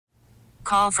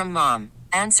call from mom.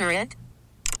 Answer it.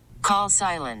 Call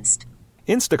silenced.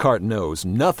 Instacart knows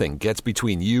nothing gets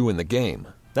between you and the game.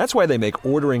 That's why they make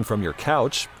ordering from your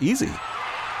couch easy.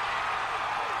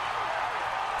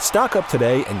 Stock up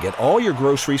today and get all your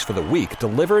groceries for the week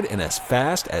delivered in as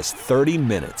fast as 30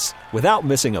 minutes without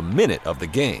missing a minute of the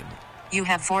game. You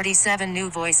have 47 new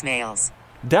voicemails.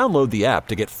 Download the app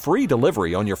to get free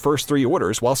delivery on your first 3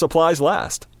 orders while supplies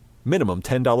last. Minimum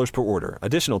 $10 per order.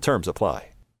 Additional terms apply.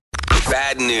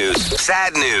 Bad news,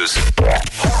 sad news,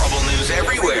 horrible news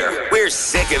everywhere. We're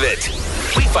sick of it.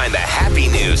 We find the happy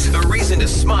news, the reason to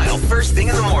smile first thing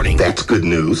in the morning. That's good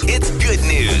news. It's good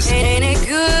news. Ain't it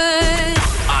good?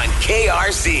 On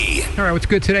KRC. All right, what's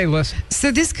good today, Liz?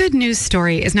 So this good news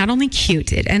story is not only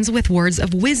cute, it ends with words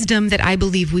of wisdom that I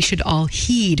believe we should all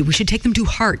heed. We should take them to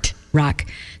heart, Rock.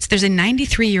 So there's a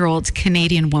 93-year-old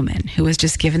Canadian woman who was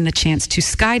just given the chance to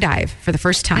skydive for the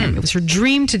first time. It was her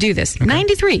dream to do this. Okay.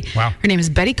 93. Wow. Her name is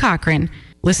Betty Cochran.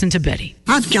 Listen to Betty.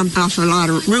 I've jumped off a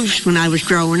lot of roofs when I was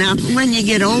growing up. When you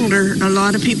get older, a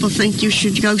lot of people think you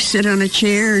should go sit on a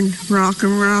chair and rock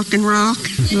and rock and rock.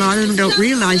 A lot of them don't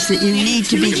realize that you need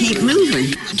to keep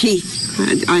moving. Teeth.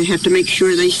 I have to make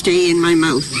sure they stay in my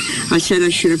mouth. I said I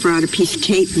should have brought a piece of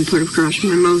tape and put it across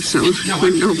my mouth so I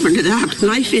wouldn't open it up.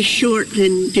 Life is short,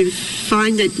 and to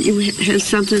find that you have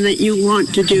something that you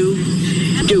want to do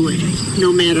it.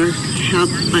 No matter how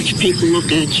much people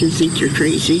look at you and think you're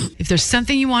crazy. If there's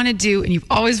something you want to do and you've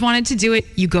always wanted to do it,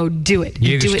 you go do it.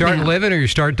 You either do start it now. living or you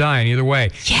start dying, either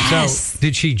way. Yes. So,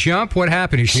 did she jump? What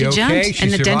happened? Is she okay? Jumped,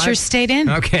 and the dentures stayed in.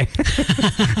 Okay.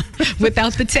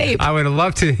 Without the tape. I would have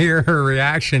loved to hear her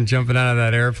reaction jumping out of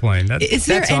that airplane. Is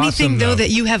there anything, awesome, though, that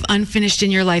you have unfinished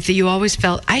in your life that you always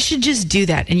felt, I should just do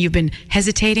that, and you've been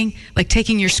hesitating, like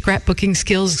taking your scrapbooking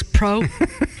skills pro?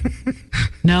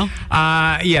 No?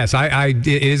 Yes, it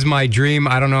is my dream.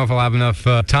 I don't know if I'll have enough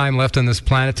time left on this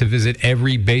planet to visit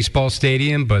every baseball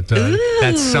stadium, but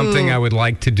that's something I would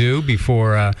like to do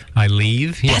before I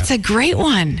leave. Yeah. That's a great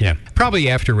one. Yeah, probably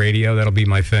after radio, that'll be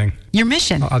my thing. Your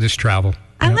mission. I'll just travel.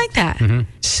 I like that. Mm-hmm.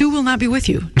 Sue will not be with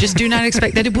you. Just do not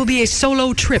expect that it will be a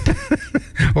solo trip.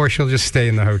 Or she'll just stay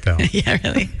in the hotel. Yeah,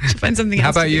 really. She'll find something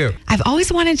else. How about you? I've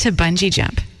always wanted to bungee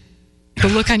jump. The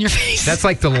look on your face. That's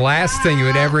like the last thing you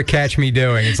would ever catch me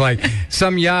doing. It's like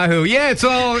some Yahoo. Yeah, it's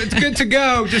good to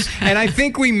go. And I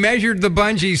think we measured the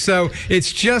bungee, so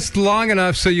it's just long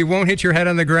enough so you won't hit your head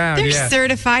on the ground. They're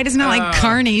certified. It's not like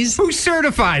carnies. Who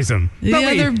certifies them? The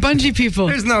other bungee people.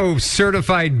 There's no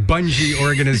certified bungee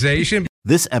organization.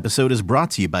 This episode is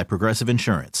brought to you by Progressive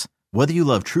Insurance. Whether you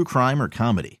love true crime or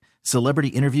comedy, celebrity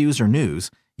interviews or news,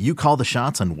 you call the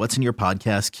shots on what's in your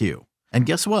podcast queue. And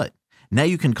guess what? Now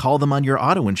you can call them on your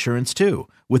auto insurance too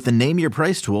with the Name Your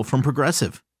Price tool from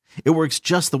Progressive. It works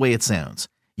just the way it sounds.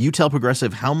 You tell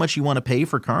Progressive how much you want to pay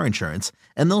for car insurance,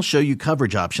 and they'll show you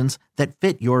coverage options that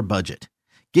fit your budget.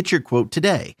 Get your quote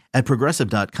today at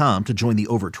Progressive.com to join the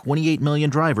over 28 million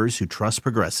drivers who trust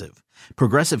Progressive.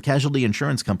 Progressive Casualty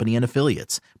Insurance Company and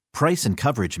Affiliates. Price and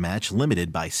coverage match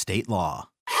limited by state law.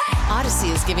 Odyssey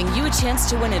is giving you a chance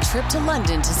to win a trip to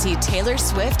London to see Taylor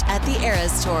Swift at the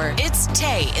Eras Tour. It's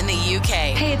Tay in the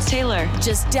UK. Hey, it's Taylor.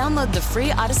 Just download the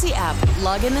free Odyssey app,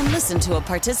 log in and listen to a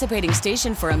participating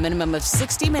station for a minimum of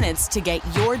 60 minutes to get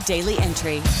your daily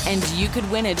entry. And you could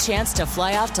win a chance to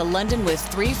fly off to London with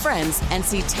 3 friends and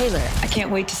see Taylor. I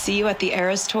can't wait to see you at the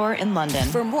Eras Tour in London.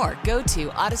 For more, go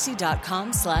to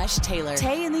odyssey.com/Taylor.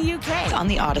 Tay in the UK. On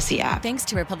the Odyssey app. Thanks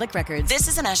to Republic Records. This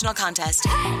is a national contest.